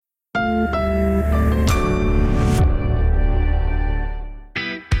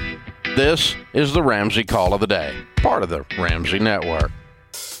This is the Ramsey Call of the Day, part of the Ramsey Network.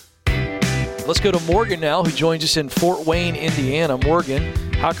 Let's go to Morgan now, who joins us in Fort Wayne, Indiana. Morgan,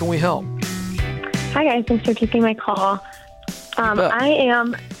 how can we help? Hi, guys. Thanks for taking my call.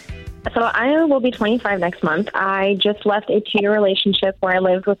 I will be 25 next month. I just left a 2-year relationship where I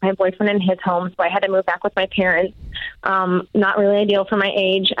lived with my boyfriend in his home, so I had to move back with my parents. Not really ideal for my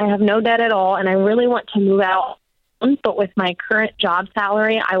age. I have no debt at all, and I really want to move out. But with my current job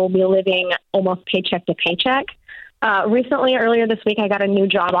salary, I will be living almost paycheck to paycheck. Earlier this week, I got a new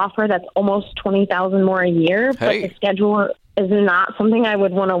job offer that's almost $20,000 more a year, but the schedule is not something I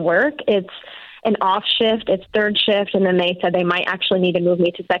would want to work. It's an off shift, it's third shift, and then they said they might actually need to move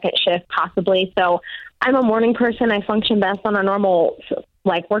me to second shift, possibly. So I'm a morning person. I function best on a normal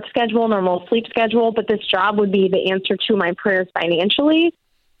work schedule, normal sleep schedule, but this job would be the answer to my prayers financially.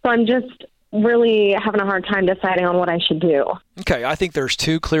 So I'm just really having a hard time deciding on what I should do. Okay, I think there's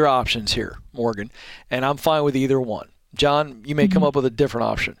 2 clear options here, Morgan, and I'm fine with either one. John, you may come up with a different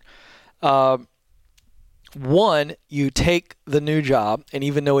option. One, you take the new job, and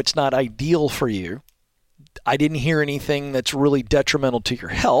even though it's not ideal for you, I didn't hear anything that's really detrimental to your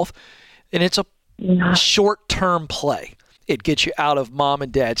health, and it's a short-term play. It gets you out of mom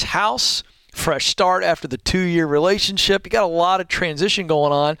and dad's house, fresh start after the 2-year relationship. You got a lot of transition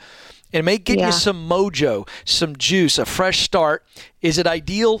going on. It may get you some mojo, some juice, a fresh start. Is it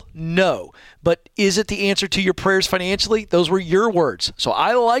ideal? No. But is it the answer to your prayers financially? Those were your words. So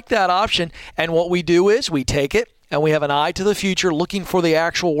I like that option. And what we do is we take it and we have an eye to the future looking for the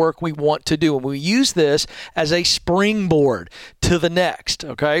actual work we want to do. And we use this as a springboard to the next,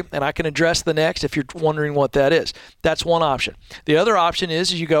 okay? And I can address the next if you're wondering what that is. That's one option. The other option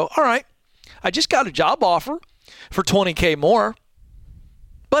is you go, all right, I just got a job offer for $20K more.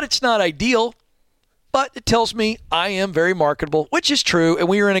 But it's not ideal, but it tells me I am very marketable, which is true, and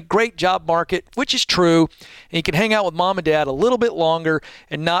we are in a great job market, which is true, and you can hang out with mom and dad a little bit longer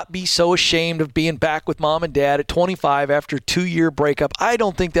and not be so ashamed of being back with mom and dad at 25 after a 2-year breakup. I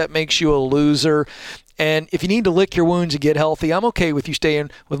don't think that makes you a loser, and if you need to lick your wounds and get healthy, I'm okay with you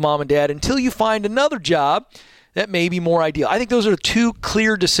staying with mom and dad until you find another job that may be more ideal. I think those are 2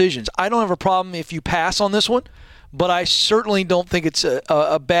 clear decisions. I don't have a problem if you pass on this one, but I certainly don't think it's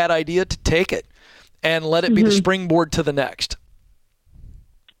a bad idea to take it and let it be the springboard to the next.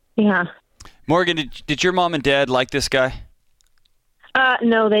 Yeah. Morgan, did your mom and dad like this guy?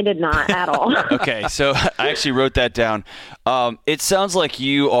 No, they did not at all. Okay, so I actually wrote that down. It sounds like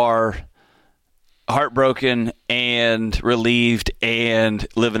you are heartbroken and relieved and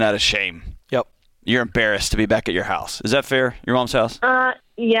living out of shame. Yep. You're embarrassed to be back at your house. Is that fair? Your mom's house?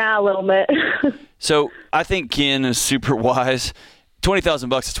 Yeah, a little bit. So I think Ken is super wise.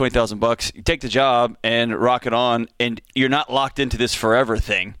 $20,000 is $20,000. You take the job and rock it on, and you're not locked into this forever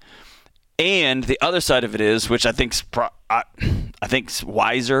thing. And the other side of it is, which I think's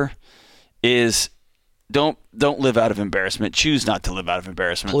wiser, is don't live out of embarrassment. Choose not to live out of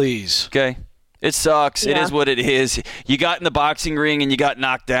embarrassment. Please. Okay? It sucks. Yeah. It is what it is. You got in the boxing ring and you got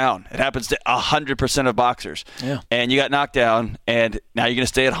knocked down. It happens to 100% of boxers. Yeah. And you got knocked down, and now you're going to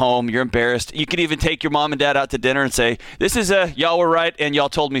stay at home. You're embarrassed. You could even take your mom and dad out to dinner and say, this is a y'all were right and y'all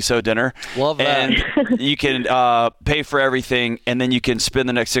told me so dinner. Love that. And you can pay for everything, and then you can spend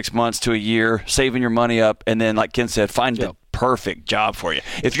the next 6 months to a year saving your money up, and then, like Ken said, find the perfect job for you.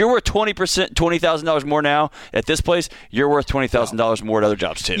 If you're worth $20,000 more now at this place, you're worth $20,000 more at other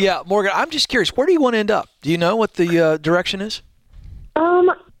jobs too. Yeah, Morgan, I'm just curious, where do you want to end up? Do you know what the direction is?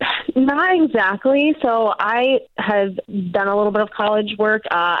 Not exactly. So I have done a little bit of college work.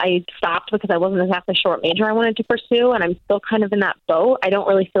 I stopped because I wasn't exactly sure what major I wanted to pursue, and I'm still kind of in that boat. I don't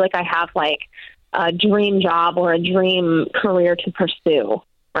really feel like I have a dream job or a dream career to pursue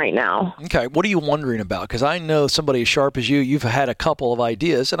right now. Okay, what are you wondering about? Because I know somebody as sharp as you've had a couple of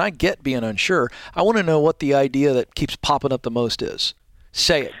ideas, and I get being unsure. I want to know what the idea that keeps popping up the most is.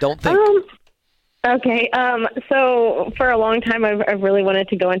 Say it. Don't think. Okay. So for a long time, I've really wanted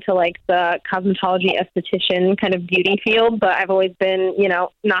to go into the cosmetology esthetician kind of beauty field, but I've always been,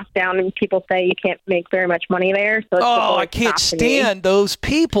 knocked down, and people say you can't make very much money there. So I can't stand those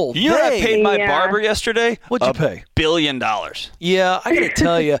people. You know what I paid my barber yesterday? What'd you pay? $1 billion. Yeah, I got to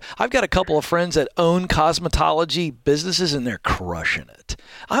tell you, I've got a couple of friends that own cosmetology businesses, and they're crushing it.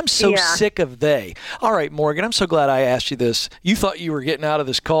 I'm so sick of they. All right, Morgan, I'm so glad I asked you this. You thought you were getting out of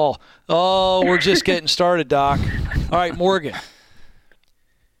this call. Oh, we're just getting started, Doc. All right, Morgan.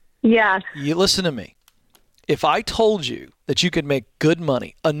 Yeah. You listen to me. If I told you that you could make good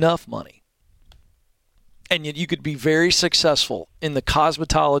money, enough money, and yet you could be very successful in the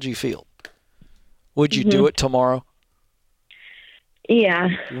cosmetology field, would you do it tomorrow? Yeah.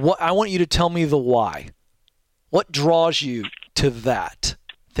 I want you to tell me the why. What draws you to that?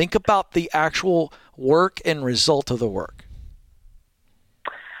 Think about the actual work and result of the work.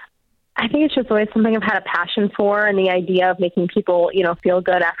 I think it's just always something I've had a passion for, and the idea of making people, feel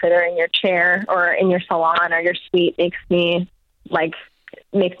good after they're in your chair or in your salon or your suite makes me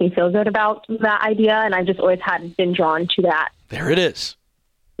feel good about that idea, and I've just always been drawn to that. There it is.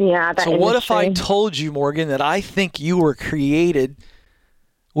 Yeah. So what if I told you, Morgan, that I think you were created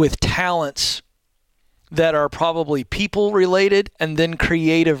with talents that are probably people related and then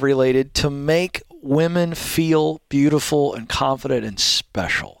creative related to make women feel beautiful and confident and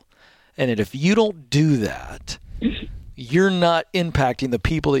special. And that if you don't do that, you're not impacting the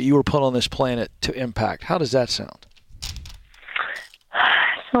people that you were put on this planet to impact. How does that sound?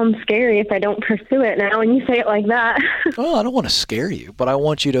 Sounds scary if I don't pursue it now when you say it like that. Well, I don't want to scare you, but I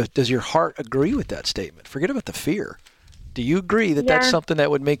want you to, does your heart agree with that statement? Forget about the fear. Do you agree that that's something that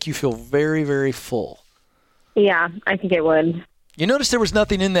would make you feel very, very full? Yeah, I think it would. You notice there was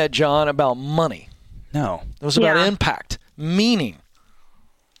nothing in that, John, about money. No. It was about impact, meaning.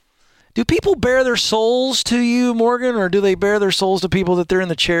 Do people bare their souls to you, Morgan, or do they bare their souls to people that they're in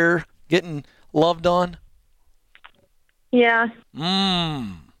the chair getting loved on? Yeah.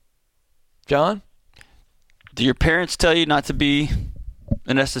 John? Do your parents tell you not to be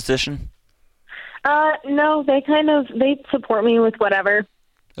an esthetician? No, they support me with whatever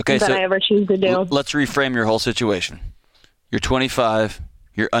that I ever choose to do. Let's reframe your whole situation. You're 25,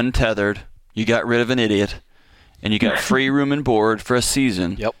 you're untethered, you got rid of an idiot, and you got free room and board for a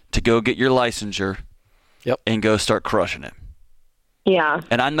season to go get your licensure and go start crushing it. Yeah.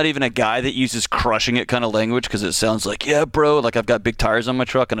 And I'm not even a guy that uses crushing it kind of language because it sounds like, yeah, bro, like I've got big tires on my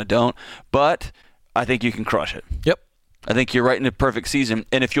truck and I don't. But I think you can crush it. Yep. I think you're right in a perfect season.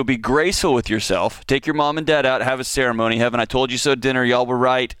 And if you'll be graceful with yourself, take your mom and dad out, have a ceremony, have an I told you so dinner, y'all were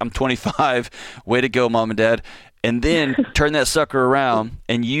right, I'm 25, way to go, mom and dad. And then turn that sucker around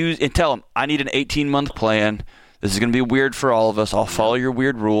and tell them, I need an 18-month plan. This is going to be weird for all of us. I'll follow your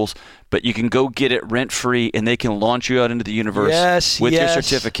weird rules, but you can go get it rent-free, and they can launch you out into the universe with your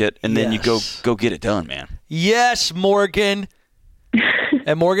certificate, and then you go get it done, man. Yes, Morgan.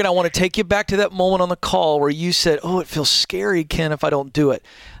 And Morgan, I want to take you back to that moment on the call where you said, oh, it feels scary, Ken, if I don't do it.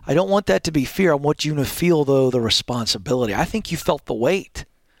 I don't want that to be fear. I want you to feel, though, the responsibility. I think you felt the weight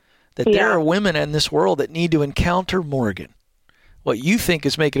that there are women in this world that need to encounter Morgan. What you think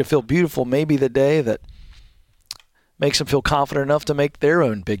is making it feel beautiful may be the day that makes them feel confident enough to make their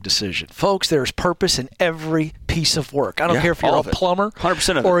own big decision. Folks, there's purpose in every piece of work. I don't care if you're a plumber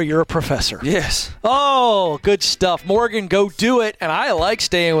 100% or you're a professor. Yes. Oh, good stuff. Morgan, go do it. And I like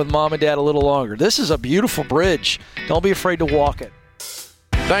staying with mom and dad a little longer. This is a beautiful bridge. Don't be afraid to walk it.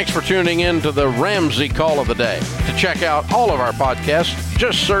 Thanks for tuning in to the Ramsey Call of the Day. To check out all of our podcasts,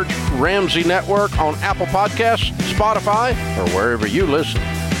 just search Ramsey Network on Apple Podcasts, Spotify, or wherever you listen.